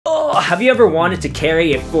have you ever wanted to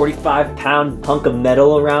carry a 45-pound hunk of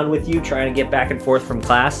metal around with you trying to get back and forth from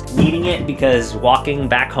class, needing it because walking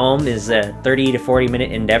back home is a 30 to 40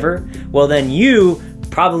 minute endeavor? Well, then you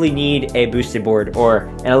probably need a boosted board or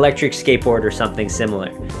an electric skateboard or something similar.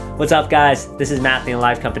 What's up, guys? This is Matt, the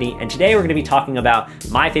Naval Company, and today we're going to be talking about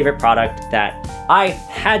my favorite product that I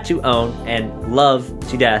had to own and love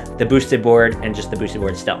to death, the boosted board and just the boosted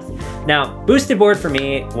board stealth. Now, boosted board for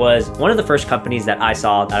me was one of the first companies that I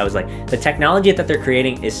saw that I was like, the technology that they're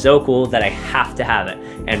creating is so cool that I have to have it.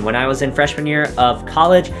 And when I was in freshman year of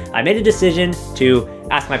college, I made a decision to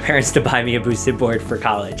ask my parents to buy me a boosted board for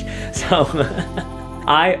college. So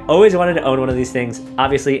I always wanted to own one of these things.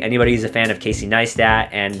 Obviously, anybody who's a fan of Casey Neistat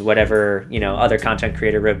and whatever, other content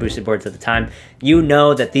creator wrote boosted boards at the time, you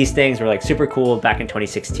know that these things were like super cool back in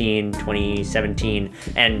 2016, 2017.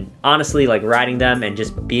 And honestly, like riding them and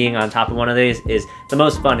just being on top of one of these is the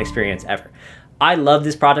most fun experience ever. I love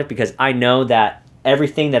this product because I know that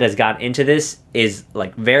everything that has gone into this is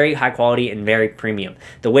like very high quality and very premium.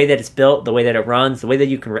 The way that it's built, the way that it runs, the way that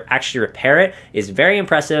you can actually repair it is very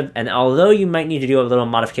impressive. And although you might need to do a little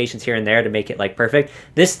modifications here and there to make it like perfect,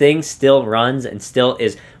 this thing still runs and still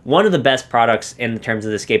is one of the best products in terms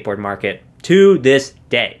of the skateboard market to this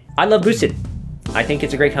day. I love Boosted. I think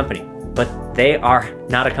it's a great company, but they are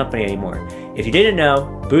not a company anymore. If you didn't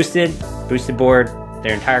know, Boosted Board,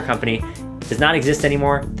 their entire company, does not exist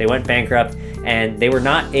anymore. They went bankrupt and they were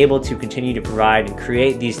not able to continue to provide and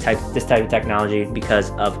create this type of technology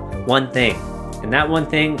because of one thing. And that one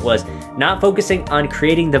thing was not focusing on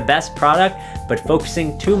creating the best product, but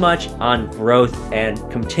focusing too much on growth and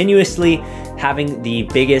continuously having the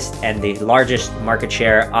biggest and the largest market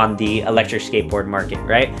share on the electric skateboard market,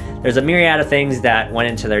 right? There's a myriad of things that went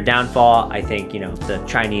into their downfall. I think, the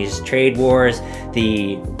Chinese trade wars,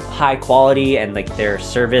 the high quality and like their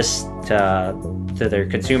service to their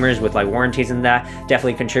consumers with like warranties and that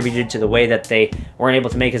definitely contributed to the way that they weren't able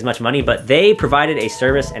to make as much money, but they provided a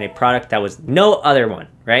service and a product that was no other one,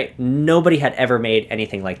 right? Nobody had ever made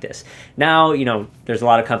anything like this. Now, there's a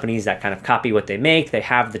lot of companies that kind of copy what they make. They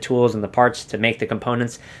have the tools and the parts to make the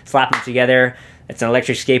components, slap them together. It's an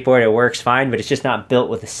electric skateboard, it works fine, but it's just not built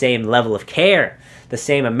with the same level of care, the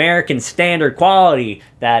same American standard quality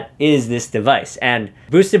that is this device. And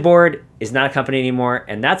Boosted Board is not a company anymore,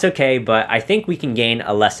 and that's okay, but I think we can gain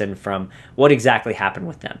a lesson from what exactly happened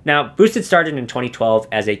with them. Now, Boosted started in 2012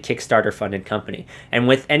 as a Kickstarter funded company. And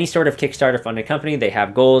with any sort of Kickstarter funded company, they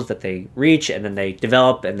have goals that they reach and then they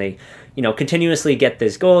develop and they, continuously get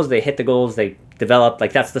these goals, they hit the goals, they develop,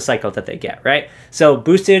 like that's the cycle that they get, right? So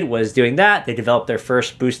Boosted was doing that. They developed their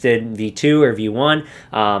first Boosted V2 or V1,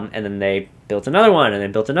 and then they built another one and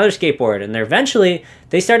then built another skateboard. And eventually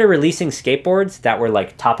they started releasing skateboards that were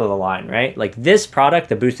like top of the line, right? Like this product,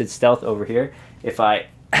 the Boosted Stealth over here, if I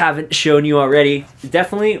haven't shown you already,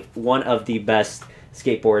 definitely one of the best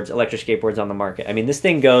skateboards, electric skateboards on the market. I mean, this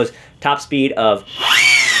thing goes top speed of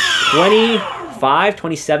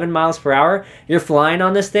 27 miles per hour. You're flying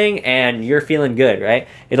on this thing and you're feeling good, right?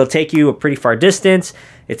 It'll take you a pretty far distance.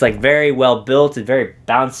 It's like very well built. It's very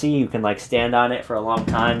bouncy. You can like stand on it for a long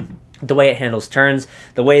time. The way it handles turns,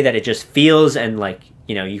 the way that it just feels and like,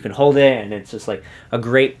 you can hold it and it's just like a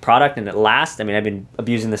great product and it lasts. I mean, I've been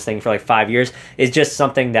abusing this thing for like 5 years. It's just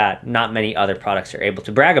something that not many other products are able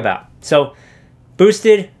to brag about. So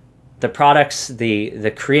Boosted, the products,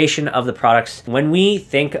 the creation of the products. When we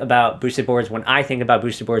think about boosted boards, when I think about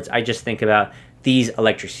boosted boards, I just think about these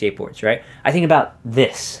electric skateboards, right? I think about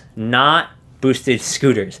this, not boosted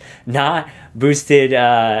scooters, not boosted,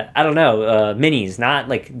 minis,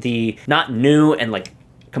 not new and like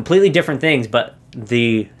completely different things, but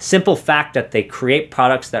the simple fact that they create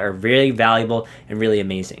products that are really valuable and really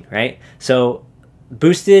amazing, right? So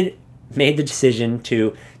Boosted made the decision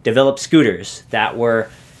to develop scooters that were,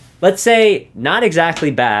 let's say, not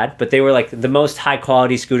exactly bad, but they were like the most high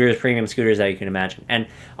quality scooters, premium scooters that you can imagine. And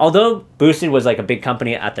although Boosted was like a big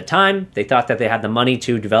company at the time, they thought that they had the money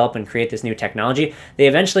to develop and create this new technology. They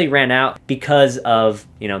eventually ran out because of,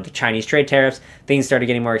 the Chinese trade tariffs. Things started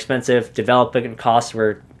getting more expensive. Development costs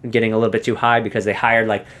were getting a little bit too high because they hired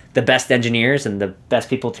like the best engineers and the best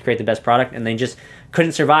people to create the best product, and they just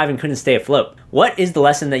couldn't survive and couldn't stay afloat. What is the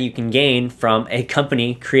lesson that you can gain from a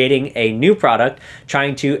company creating a new product,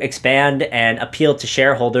 trying to expand and appeal to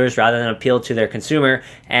shareholders rather than appeal to their consumer,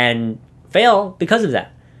 and fail because of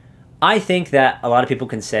that? I think that a lot of people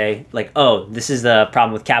can say like, oh, this is the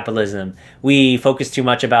problem with capitalism. We focus too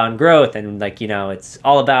much about growth and like, it's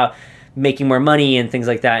all about making more money and things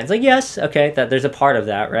like that. It's like, yes, okay, that there's a part of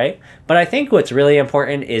that, right? But I think what's really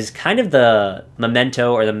important is kind of the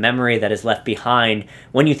memento or the memory that is left behind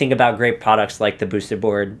when you think about great products like the Boosted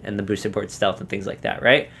board and the Boosted board Stealth and things like that,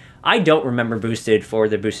 right? I don't remember Boosted for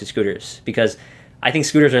the Boosted scooters because I think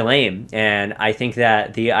scooters are lame, and I think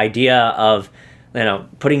that the idea of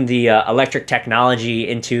putting the electric technology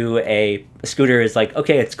into a scooter is like,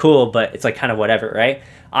 okay, it's cool, but it's like kind of whatever, right?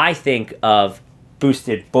 I think of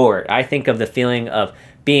Boosted board. I think of the feeling of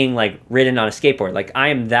being like ridden on a skateboard. Like I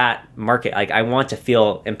am that market. Like I want to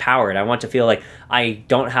feel empowered. I want to feel like I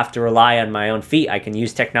don't have to rely on my own feet. I can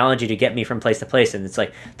use technology to get me from place to place, and it's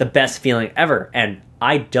like the best feeling ever. And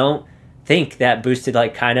I don't think that Boosted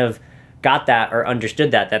like kind of got that or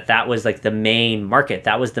understood that was like the main market.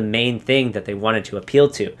 That was the main thing that they wanted to appeal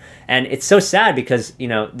to. And it's so sad because,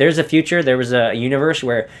 there's a future, there was a universe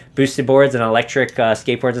where Boosted boards and electric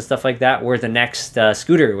skateboards and stuff like that were the next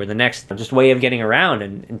scooter, were the next just way of getting around.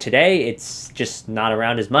 And today it's just not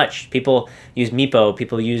around as much. People use Meepo,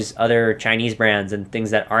 people use other Chinese brands and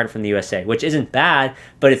things that aren't from the USA, which isn't bad,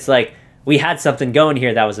 but it's like we had something going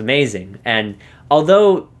here that was amazing. And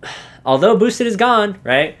although Boosted is gone,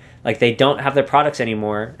 right? Like they don't have their products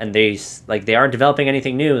anymore, and they aren't developing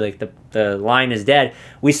anything new. Like the line is dead.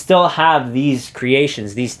 We still have these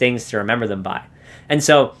creations, these things to remember them by. And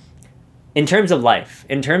so in terms of life,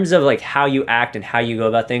 in terms of like how you act and how you go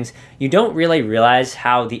about things, you don't really realize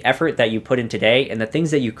how the effort that you put in today and the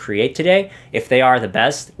things that you create today, if they are the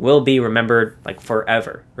best, will be remembered like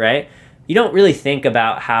forever, right? You don't really think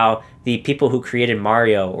about how the people who created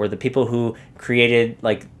Mario or the people who created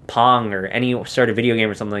like Pong or any sort of video game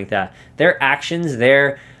or something like that, their actions,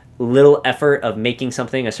 their little effort of making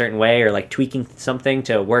something a certain way or like tweaking something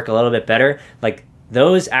to work a little bit better, like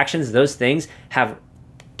those actions, those things have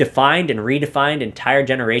defined and redefined entire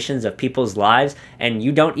generations of people's lives, and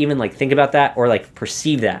you don't even like think about that or like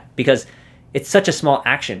perceive that because it's such a small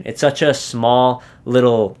action. It's such a small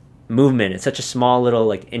little movement. It's such a small little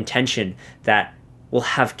like intention that will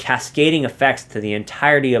have cascading effects to the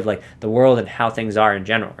entirety of like the world and how things are in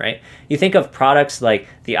general, right? You think of products like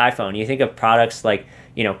the iPhone, you think of products like,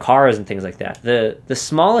 cars and things like that. The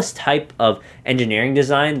smallest type of engineering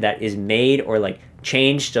design that is made or like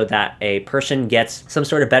changed so that a person gets some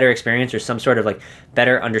sort of better experience or some sort of like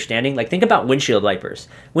better understanding. Like think about windshield wipers.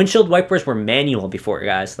 Windshield wipers were manual before,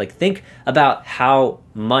 guys. Like think about how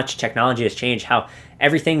much technology has changed, how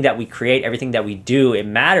everything that we create, everything that we do, it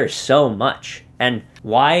matters so much. And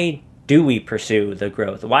why do we pursue the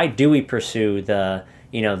growth? Why do we pursue the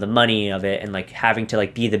money of it and like having to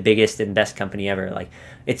like be the biggest and best company ever? Like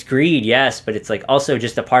it's greed, yes, but it's like also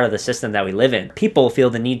just a part of the system that we live in. People feel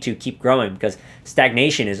the need to keep growing because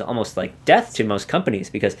stagnation is almost like death to most companies,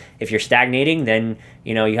 because if you're stagnating, then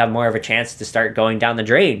you have more of a chance to start going down the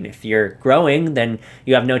drain. If you're growing, then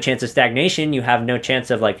you have no chance of stagnation. You have no chance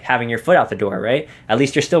of like having your foot out the door, right? At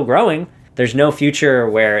least you're still growing. There's no future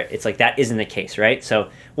where it's like that isn't the case, right? So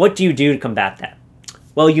what do you do to combat that?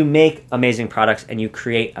 Well, you make amazing products and you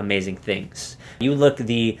create amazing things. You look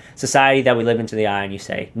the society that we live into the eye and you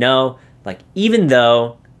say, no, like even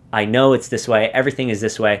though I know it's this way, everything is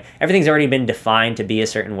this way, everything's already been defined to be a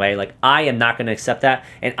certain way, like I am not going to accept that,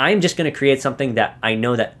 and I'm just going to create something that I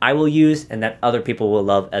know that I will use and that other people will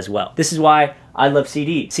love as well. This is why I love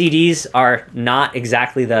CDs. CDs are not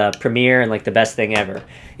exactly the premier and like the best thing ever.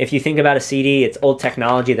 If you think about a CD, it's old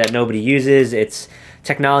technology that nobody uses. It's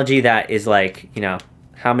technology that is like,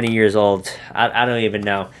 how many years old? I don't even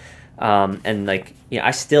know. And like,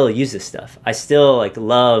 I still use this stuff. I still like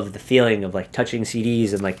love the feeling of like touching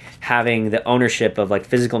CDs and like having the ownership of like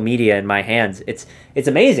physical media in my hands. It's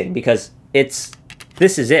amazing because this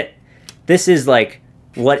is it. This is like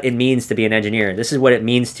what it means to be an engineer. This is what it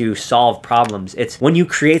means to solve problems. It's when you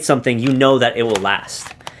create something, you know that it will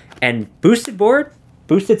last. And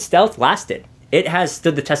Boosted Stealth lasted. It has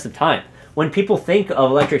stood the test of time. When people think of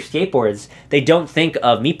electric skateboards, they don't think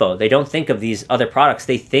of Meepo. They don't think of these other products.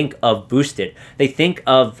 They think of Boosted. They think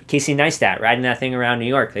of Casey Neistat riding that thing around New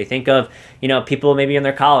York. They think of, people maybe in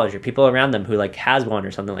their college or people around them who like has one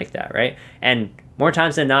or something like that, right? And more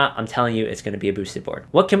times than not, I'm telling you, it's going to be a Boosted board.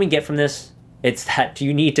 What can we get from this? It's that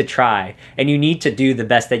you need to try and you need to do the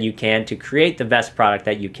best that you can to create the best product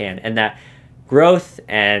that you can, and that growth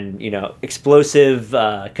and explosive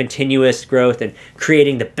continuous growth and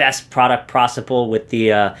creating the best product possible with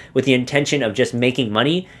the intention of just making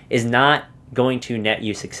money is not going to net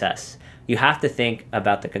you success. You have to think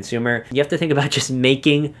about the consumer. You have to think about just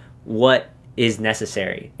making what is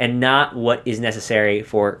necessary and not what is necessary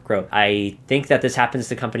for growth. I think that this happens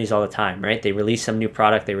to companies all the time, right? They release some new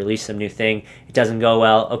product, they release some new thing, it doesn't go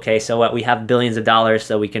well. Okay, so what? We have billions of dollars,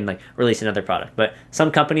 so we can like release another product. But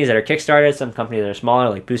some companies that are kickstarted, some companies that are smaller,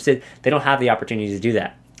 like Boosted, they don't have the opportunity to do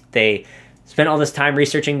that. They spent all this time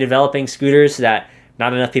researching, developing scooters that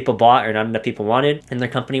not enough people bought or not enough people wanted, and their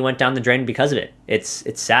company went down the drain because of it. It's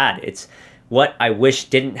sad. It's what I wish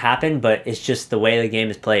didn't happen, but it's just the way the game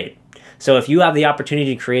is played. So if you have the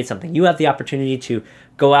opportunity to create something, you have the opportunity to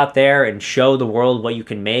go out there and show the world what you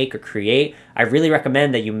can make or create, I really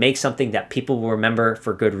recommend that you make something that people will remember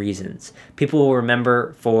for good reasons. People will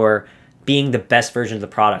remember for being the best version of the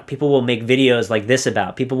product. People will make videos like this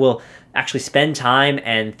about. People will actually spend time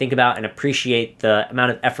and think about and appreciate the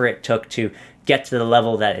amount of effort it took to get to the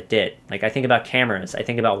level that it did. Like I think about cameras, I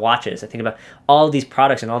think about watches, I think about all these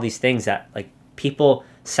products and all these things that like people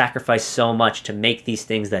sacrifice so much to make these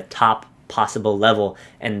things the top possible level.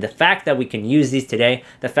 And the fact that we can use these today,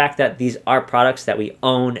 the fact that these are products that we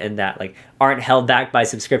own and that like aren't held back by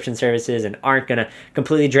subscription services and aren't gonna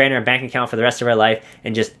completely drain our bank account for the rest of our life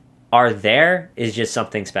and just are there is just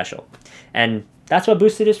something special. And that's what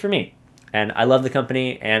Boosted is for me. And I love the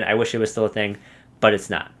company and I wish it was still a thing, but it's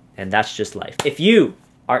not. And that's just life. If you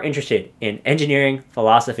are interested in engineering,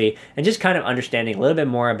 philosophy, and just kind of understanding a little bit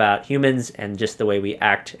more about humans and just the way we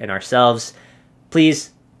act in ourselves,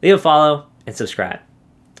 please leave a follow and subscribe.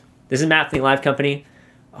 This is Matt from the Live Company.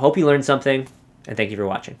 I hope you learned something, and thank you for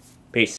watching.